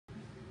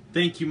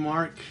Thank you,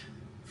 Mark,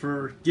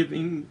 for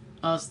giving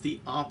us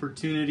the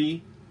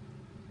opportunity.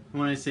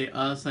 When I say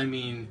us, I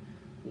mean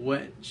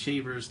Wet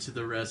Shavers to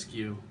the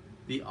Rescue.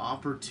 The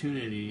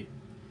opportunity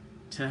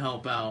to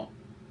help out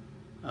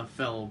a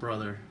fellow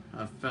brother,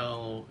 a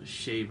fellow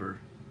shaver.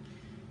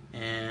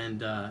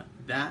 And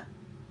that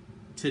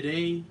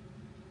today,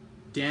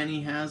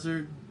 Danny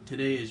Hazard,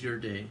 today is your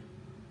day.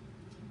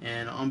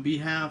 And on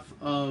behalf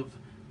of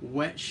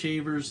Wet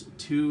Shavers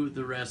to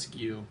the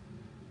Rescue,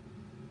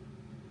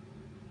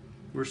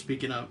 we're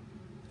speaking up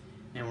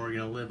and we're going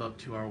to live up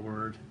to our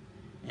word.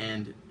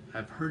 And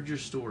I've heard your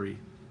story,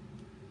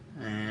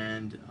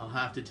 and I'll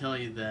have to tell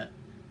you that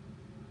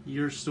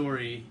your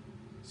story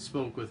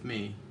spoke with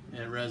me.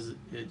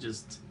 It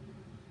just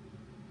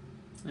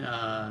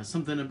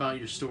something about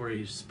your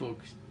story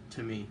spoke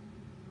to me,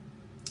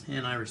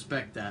 and I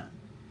respect that.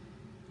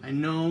 I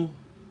know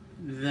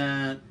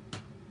that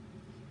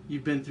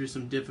you've been through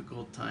some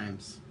difficult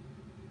times.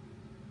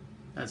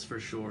 That's for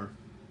sure.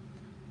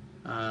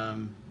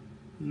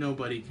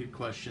 Nobody could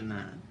question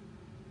that.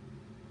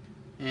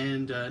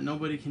 And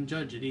nobody can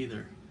judge it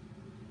either.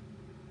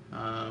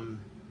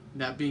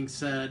 That being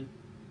said,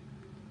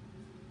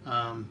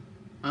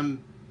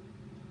 I'm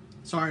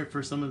sorry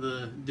for some of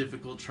the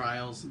difficult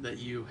trials that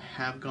you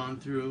have gone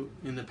through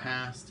in the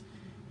past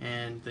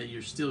and that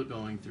you're still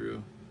going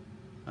through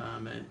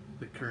at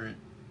the current.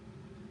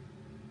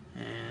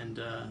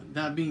 And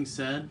that being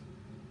said,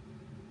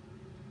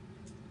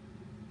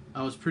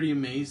 I was pretty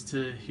amazed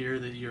to hear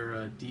that you're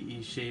a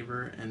DE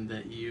shaver and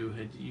that you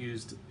had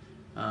used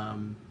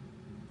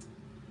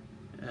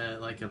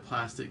like a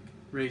plastic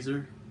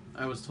razor.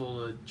 I was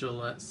told a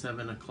Gillette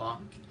 7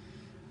 o'clock.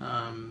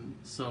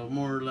 So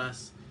more or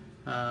less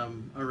a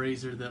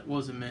razor that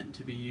wasn't meant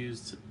to be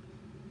used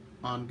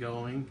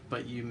ongoing,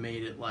 but you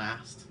made it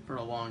last for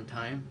a long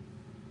time.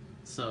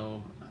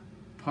 So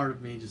part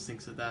of me just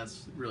thinks that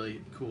that's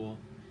really cool.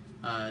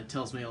 It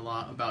tells me a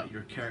lot about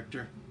your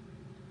character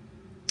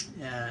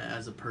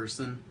as a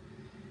person.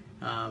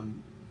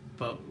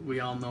 But we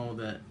all know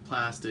that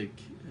plastic,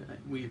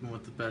 even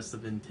with the best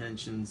of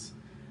intentions,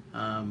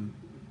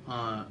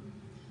 you're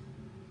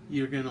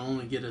going to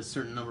only get a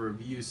certain number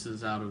of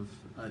uses out of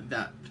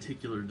that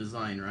particular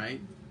design,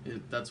 right?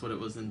 That's what it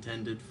was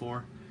intended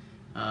for.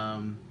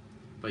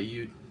 But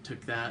you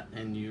took that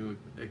and you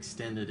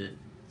extended it.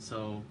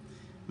 So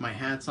my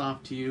hat's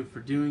off to you for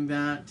doing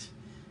that.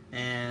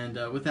 And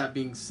with that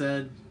being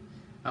said,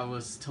 I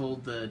was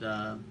told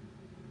that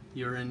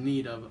you're in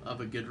need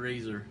of a good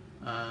razor,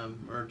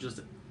 or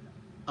just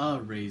a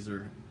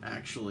razor,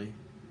 actually.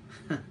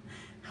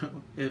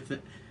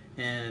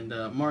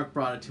 Mark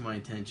brought it to my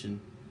attention.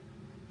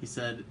 He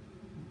said,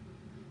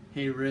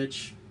 "Hey,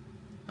 Rich,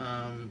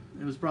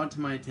 it was brought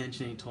to my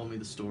attention." He told me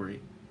the story,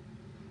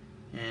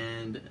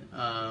 and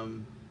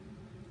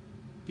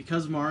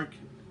because Mark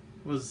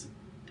was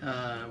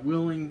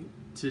willing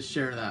to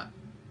share that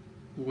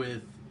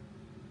with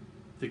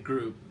the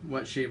group,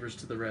 Wet Shavers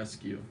to the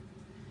Rescue,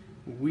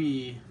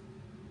 we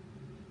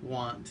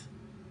want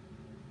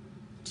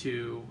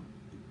to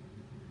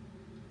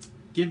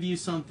give you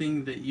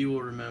something that you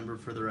will remember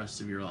for the rest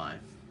of your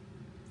life.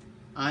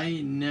 I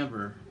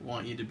never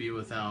want you to be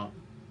without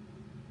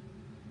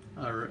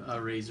a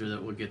razor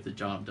that will get the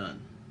job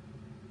done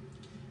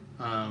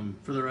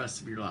for the rest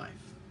of your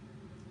life.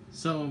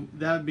 So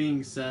that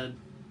being said,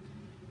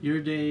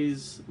 your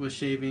days with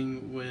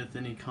shaving with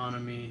an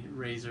economy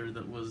razor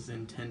that was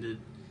intended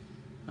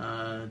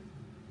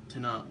to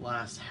not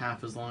last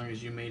half as long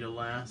as you made it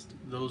last,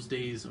 those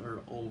days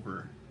are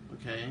over,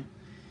 okay?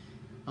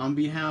 On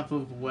behalf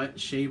of Wet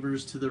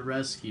Shavers to the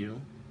Rescue,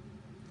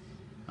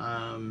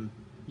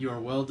 you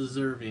are well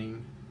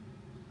deserving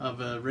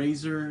of a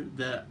razor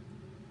that,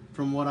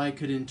 from what I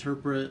could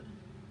interpret,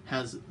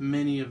 has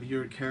many of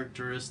your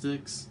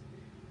characteristics,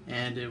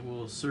 and it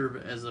will serve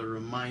as a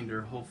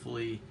reminder,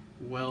 hopefully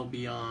well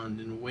beyond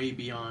and way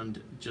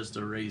beyond just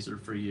a razor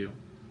for you.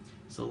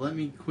 So let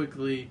me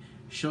quickly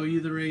show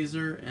you the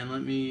razor, and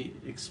let me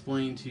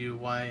explain to you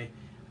why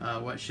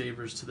Wet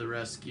Shavers to the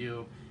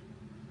Rescue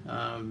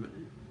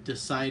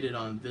decided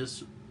on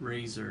this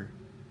razor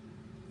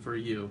for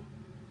you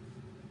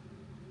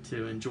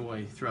to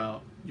enjoy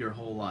throughout your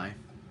whole life.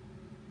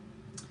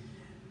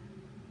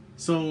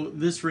 So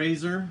this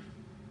razor,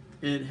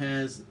 it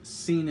has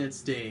seen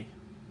its day.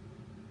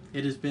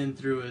 It has been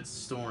through its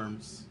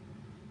storms.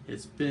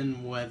 It's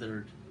been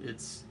weathered.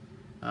 It's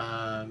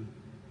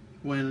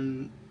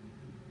when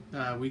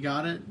we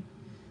got it,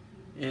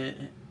 it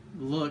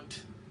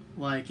looked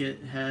like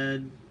it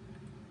had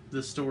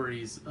the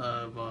stories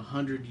of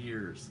 100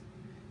 years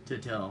to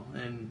tell,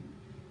 and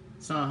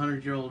it's not a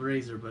 100-year-old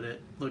razor, but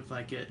it looked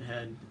like it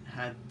had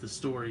the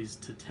stories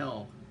to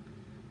tell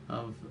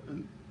of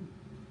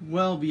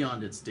well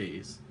beyond its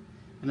days.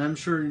 And I'm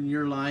sure in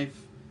your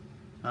life,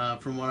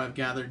 from what I've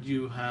gathered,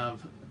 you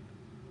have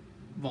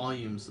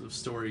volumes of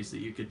stories that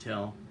you could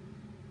tell.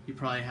 You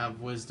probably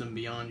have wisdom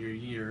beyond your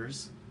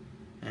years,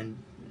 and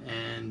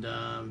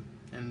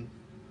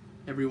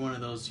every one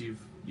of those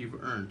you've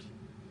earned.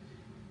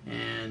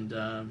 And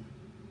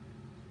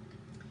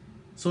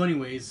So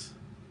anyways,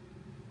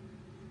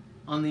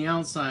 on the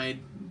outside,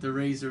 the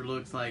razor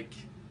looked like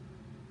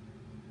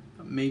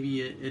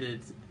maybe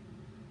it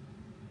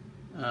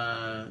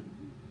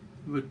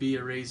would be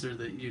a razor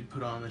that you'd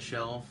put on the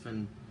shelf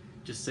and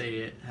just say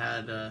it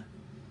had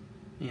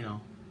you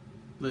know,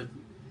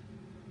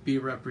 be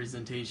a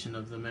representation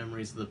of the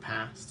memories of the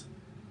past,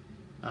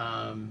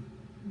 and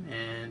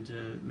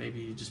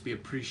maybe just be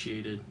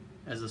appreciated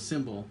as a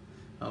symbol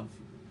of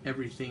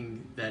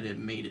everything that it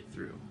made it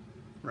through,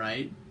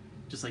 right?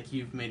 Just like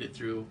you've made it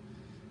through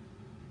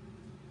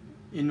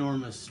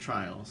enormous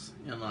trials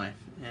in life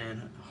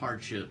and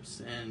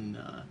hardships and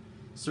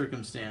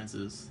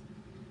circumstances,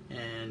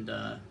 and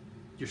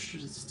you're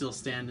still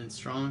standing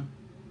strong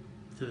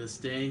to this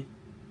day.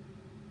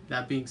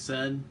 That being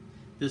said,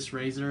 this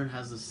razor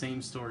has the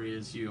same story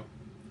as you,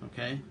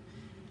 okay?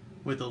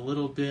 With a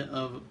little bit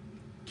of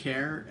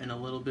care and a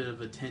little bit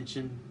of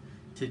attention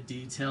to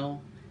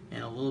detail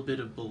and a little bit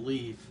of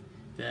belief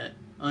that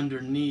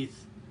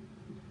underneath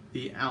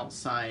the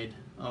outside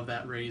of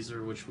that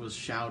razor, which was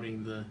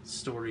shouting the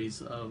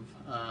stories of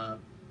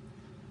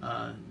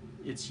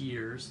its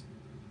years,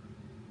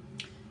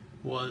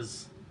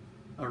 was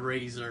a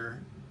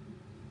razor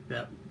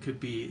that could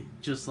be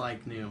just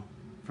like new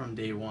from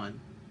day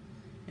one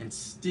and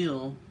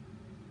still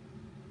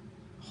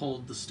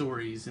hold the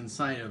stories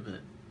inside of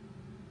it,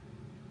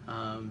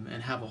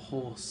 and have a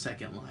whole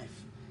second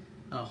life,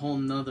 a whole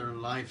nother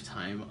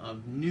lifetime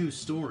of new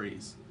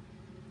stories.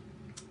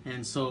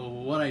 And so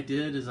what I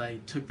did is I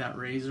took that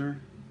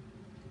razor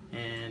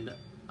and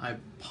I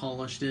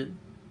polished it,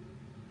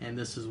 and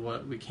this is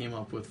what we came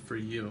up with for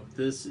you.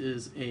 This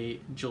is a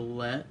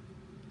Gillette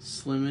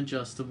Slim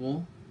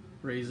Adjustable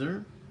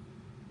razor.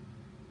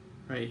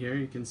 Right here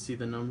you can see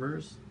the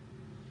numbers,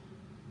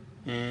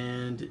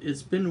 and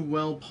it's been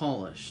well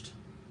polished,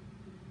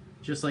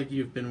 just like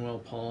you've been well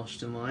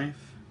polished in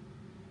life.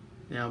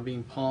 Now,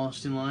 being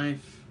polished in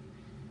life,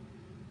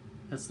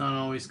 that's not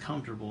always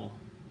comfortable.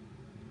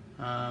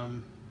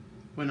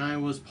 When I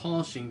was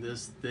polishing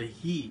this, the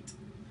heat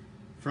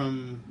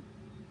from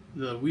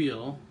the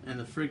wheel and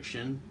the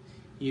friction,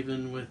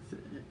 even with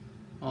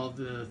all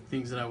the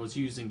things that I was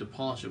using to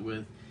polish it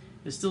with,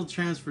 it still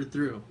transferred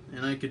through,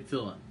 and I could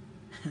feel it.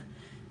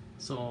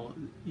 So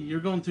you're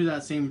going through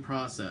that same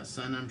process,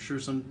 and I'm sure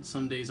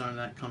some days aren't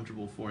that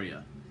comfortable for you,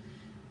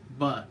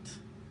 but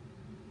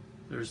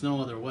there's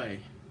no other way.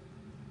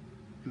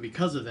 And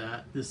because of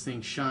that, this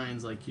thing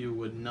shines like you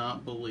would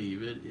not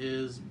believe. It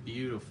is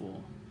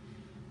beautiful.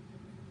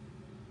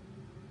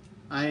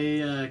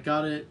 I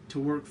got it to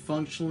work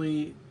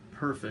functionally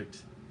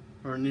perfect,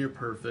 or near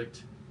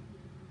perfect.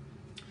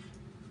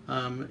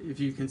 If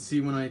you can see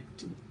when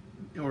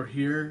or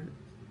hear,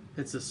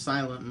 it's a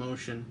silent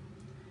motion,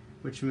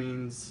 which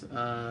means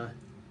that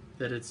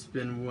it's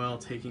been well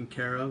taken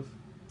care of.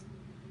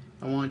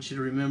 I want you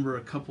to remember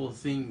a couple of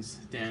things,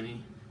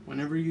 Danny.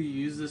 Whenever you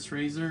use this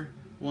razor,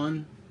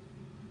 one,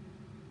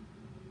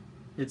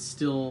 it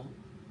still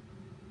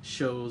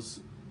shows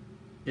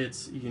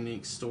its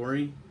unique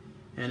story,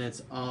 and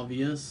it's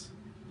obvious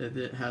that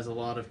it has a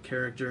lot of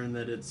character, and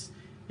that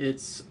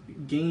it's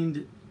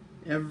gained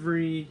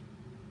every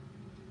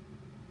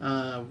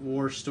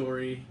war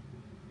story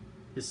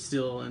is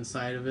still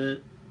inside of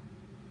it,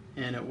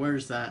 and it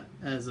wears that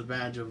as a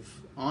badge of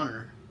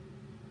honor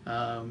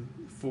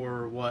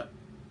for what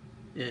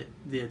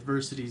the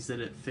adversities that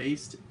it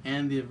faced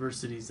and the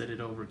adversities that it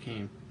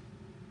overcame,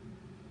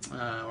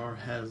 or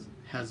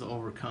has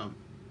overcome.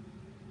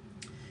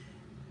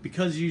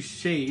 Because you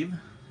shave,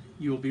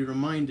 you will be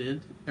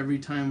reminded every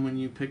time when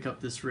you pick up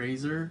this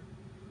razor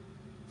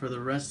for the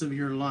rest of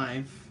your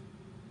life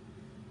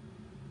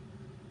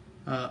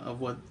of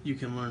what you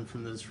can learn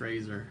from this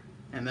razor,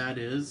 and that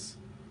is,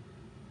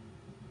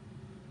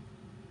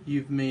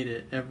 you've made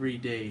it every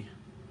day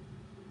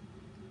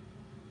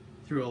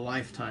through a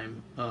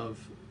lifetime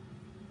of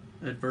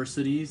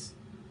adversities,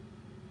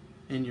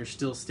 and you're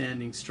still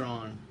standing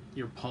strong.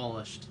 You're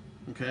polished,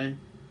 okay?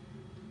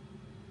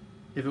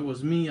 If it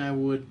was me, I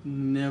would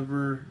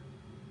never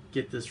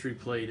get this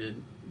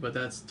replated, but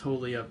that's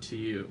totally up to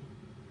you.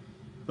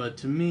 But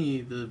to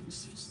me, the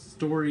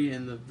story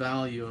and the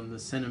value and the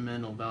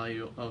sentimental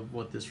value of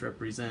what this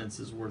represents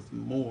is worth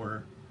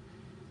more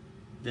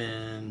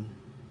than,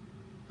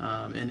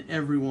 and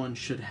everyone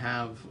should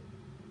have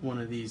one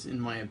of these, in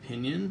my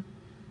opinion,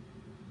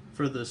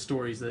 for the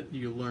stories that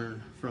you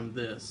learn from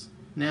this.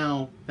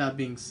 Now, that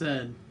being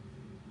said,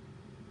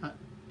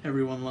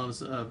 everyone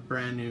loves a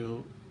brand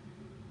new,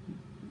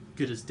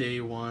 good as day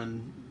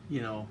one,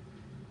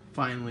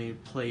 finely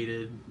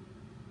plated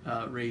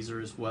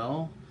razor as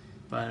well.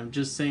 But I'm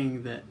just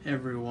saying that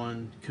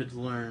everyone could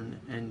learn,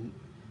 and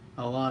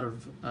a lot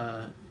of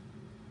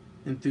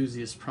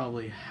enthusiasts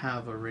probably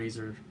have a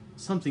razor,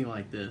 something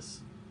like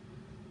this.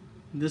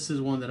 This is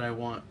one that I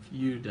want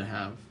you to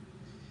have.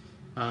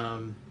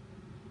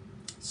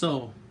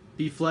 So,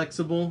 be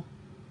flexible,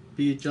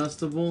 be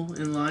adjustable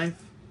in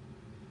life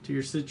to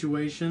your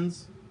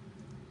situations.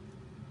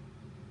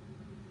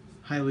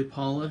 Highly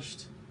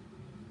polished,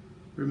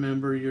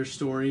 remember your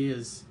story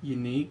is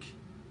unique,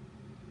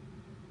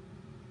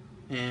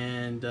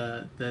 and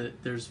that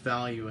there's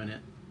value in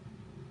it.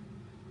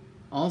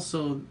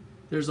 Also,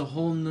 there's a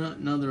whole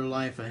another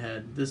life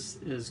ahead. This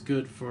is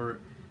good for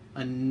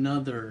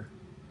another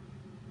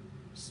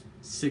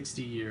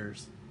 60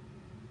 years.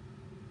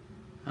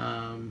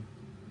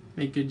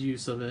 Make good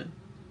use of it.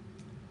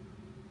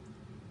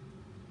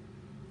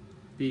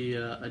 Be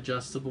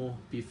adjustable,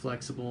 be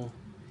flexible,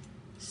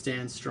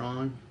 stand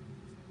strong,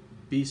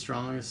 be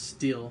strong as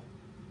steel.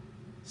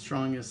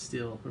 Strong as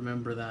steel.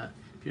 Remember that.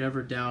 If you're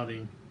ever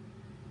doubting,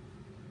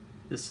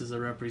 this is a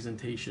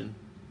representation.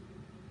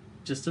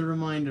 Just a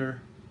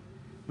reminder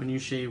when you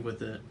shave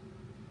with it.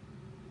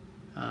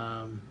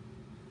 And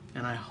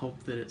I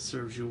hope that it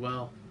serves you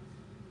well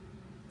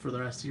for the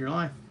rest of your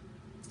life.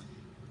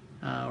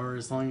 Or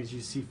as long as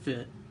you see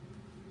fit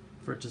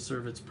for it to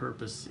serve its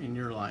purpose in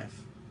your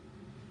life.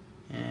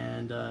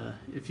 And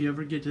if you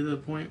ever get to the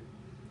point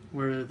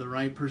where the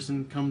right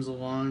person comes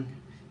along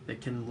that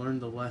can learn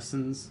the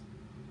lessons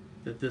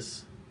that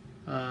this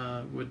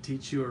would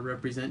teach you or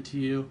represent to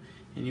you,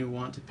 and you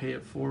want to pay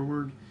it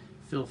forward,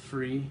 feel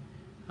free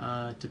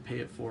to pay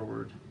it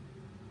forward,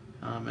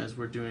 as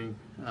we're doing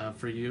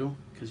for you,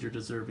 because you're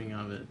deserving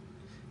of it,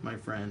 my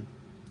friend.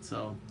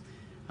 So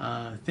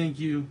thank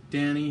you,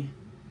 Danny.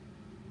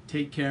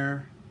 Take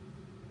care,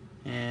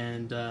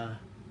 and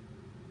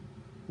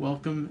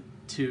welcome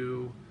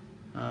to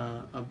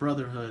a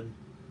brotherhood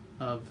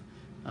of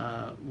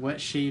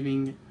wet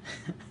shaving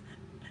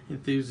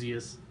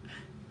enthusiasts,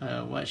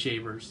 wet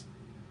shavers,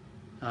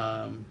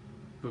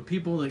 but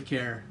people that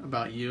care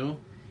about you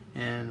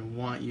and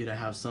want you to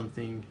have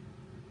something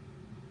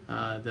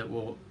that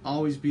will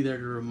always be there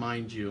to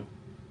remind you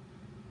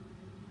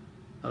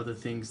of the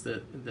things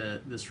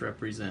that this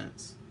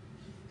represents.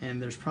 And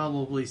there's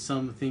probably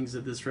some things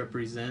that this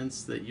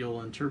represents that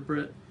you'll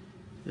interpret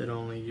that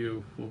only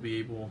you will be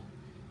able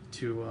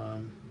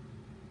to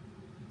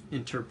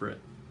interpret.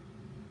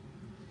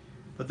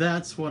 But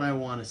that's what I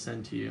want to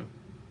send to you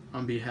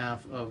on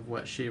behalf of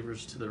Wet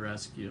Shavers to the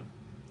Rescue.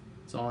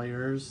 It's all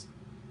yours.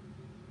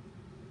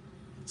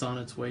 It's on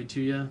its way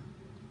to you.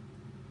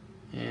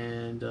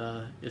 And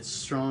it's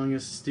strong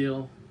as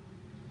steel.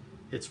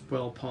 It's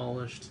well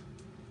polished.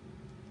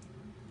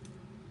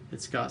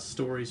 It's got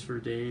stories for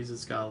days.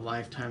 It's got a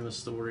lifetime of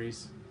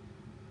stories.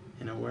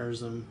 And it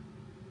wears them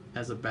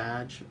as a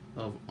badge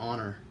of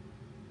honor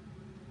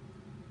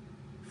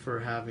for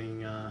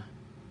having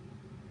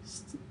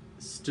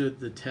stood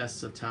the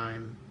test of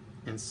time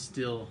and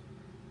still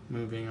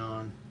moving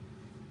on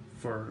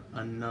for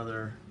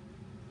another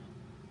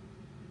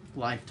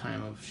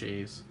lifetime of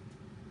shaves.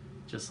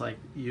 Just like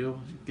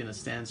you, gonna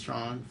stand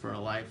strong for a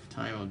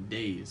lifetime of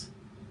days.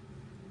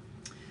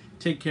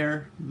 Take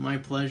care. My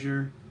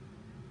pleasure.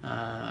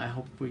 I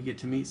hope we get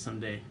to meet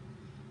someday.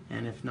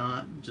 And if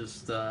not,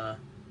 just I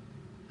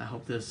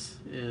hope this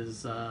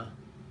is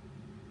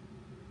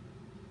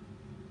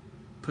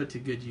put to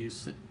good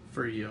use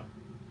for you,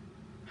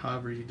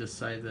 however you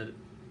decide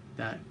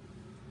that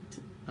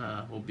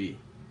will be.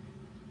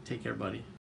 Take care, buddy.